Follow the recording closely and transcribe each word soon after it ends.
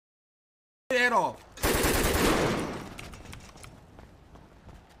head off.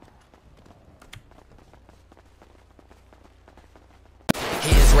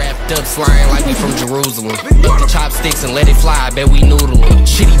 Heads wrapped up, slime like we from Jerusalem. Up the chopsticks and let it fly, I bet we noodle him.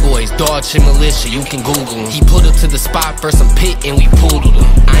 Shitty boys, dog shit militia, you can Google him. He pulled up to the spot for some pit and we poodled him.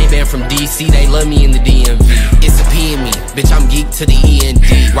 I ain't been from DC, they love me in the DMV. It's a P in me, bitch, I'm geek to the END.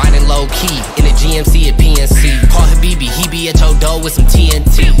 Riding low key, in a GMC at PNC. Call Habibi, he be at your door with some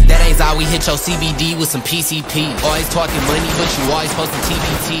TNT. That ain't how we hit your CBD with some PCP. Always talking money, but you always posting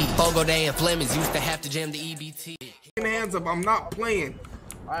TBT. Fogo Day and Flemings used to have to jam the EBT. Hands up, I'm not playing.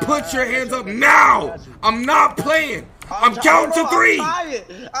 Put your hands up now. I'm not playing. I'm counting to 3.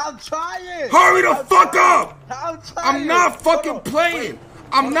 I'm trying. Hurry the fuck up. I'm not fucking playing.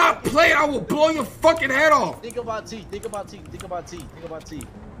 I'm not playing. I will blow your fucking head off. Think about T. Think about T. Think about T. Think about T.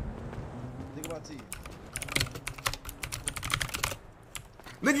 Think about T.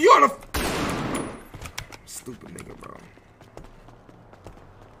 Nigga, you on a stupid nigga, bro.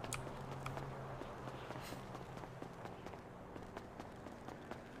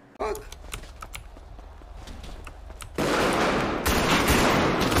 Fuck.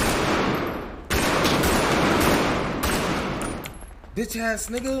 Bitch ass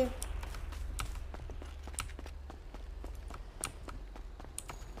nigga.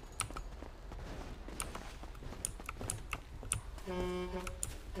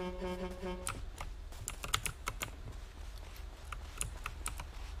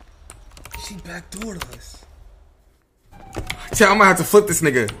 She backdoored us. Chat, I might have to flip this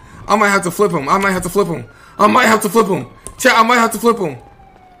nigga. I might have to flip him. I might have to flip him. I might have to flip him. Chat, I might have to flip him.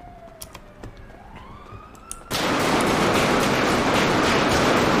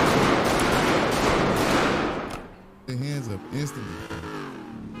 Hands up instantly.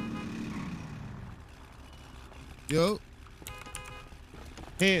 Yo.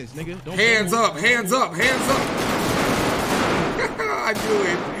 Hands, nigga. Don't hands up, hands up, hands up. I knew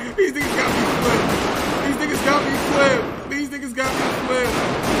it. These niggas got me flipped. These niggas got me flipped. These niggas got me flipped.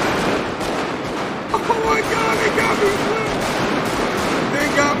 Oh my god, they got me flipped. They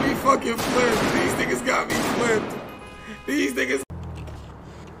got me fucking flipped. These niggas got me flipped. These niggas.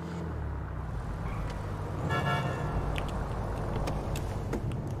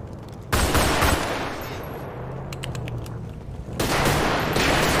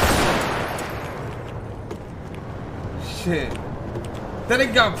 Shit. That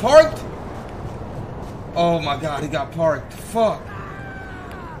nigga got parked? Oh my god, he got parked. Fuck.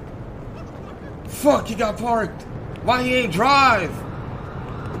 Fuck, he got parked. Why he ain't drive?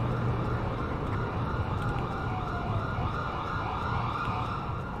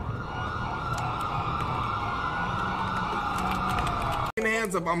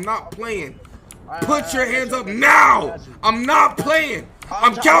 Hands up, I'm not playing. Put your hands up now. I'm not playing.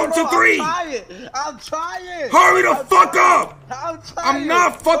 I'm counting to 3. I'm trying. Hurry the fuck up. I'm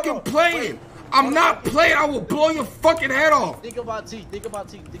not fucking playing. I'm not playing. I will blow your fucking head off. Think about T. Think about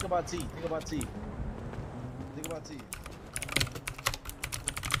T. Think about T. Think about T. Think about T.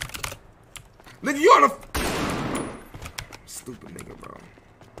 Nigga, you on a stupid nigga, bro.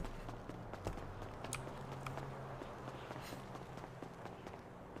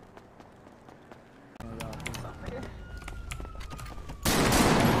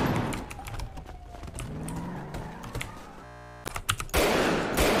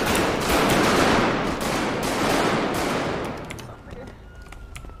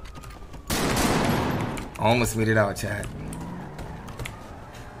 Almost made it out, chat.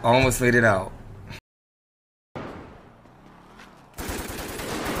 Almost made it out.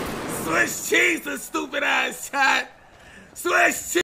 Swiss cheese, the stupid ass chat. Swiss cheese.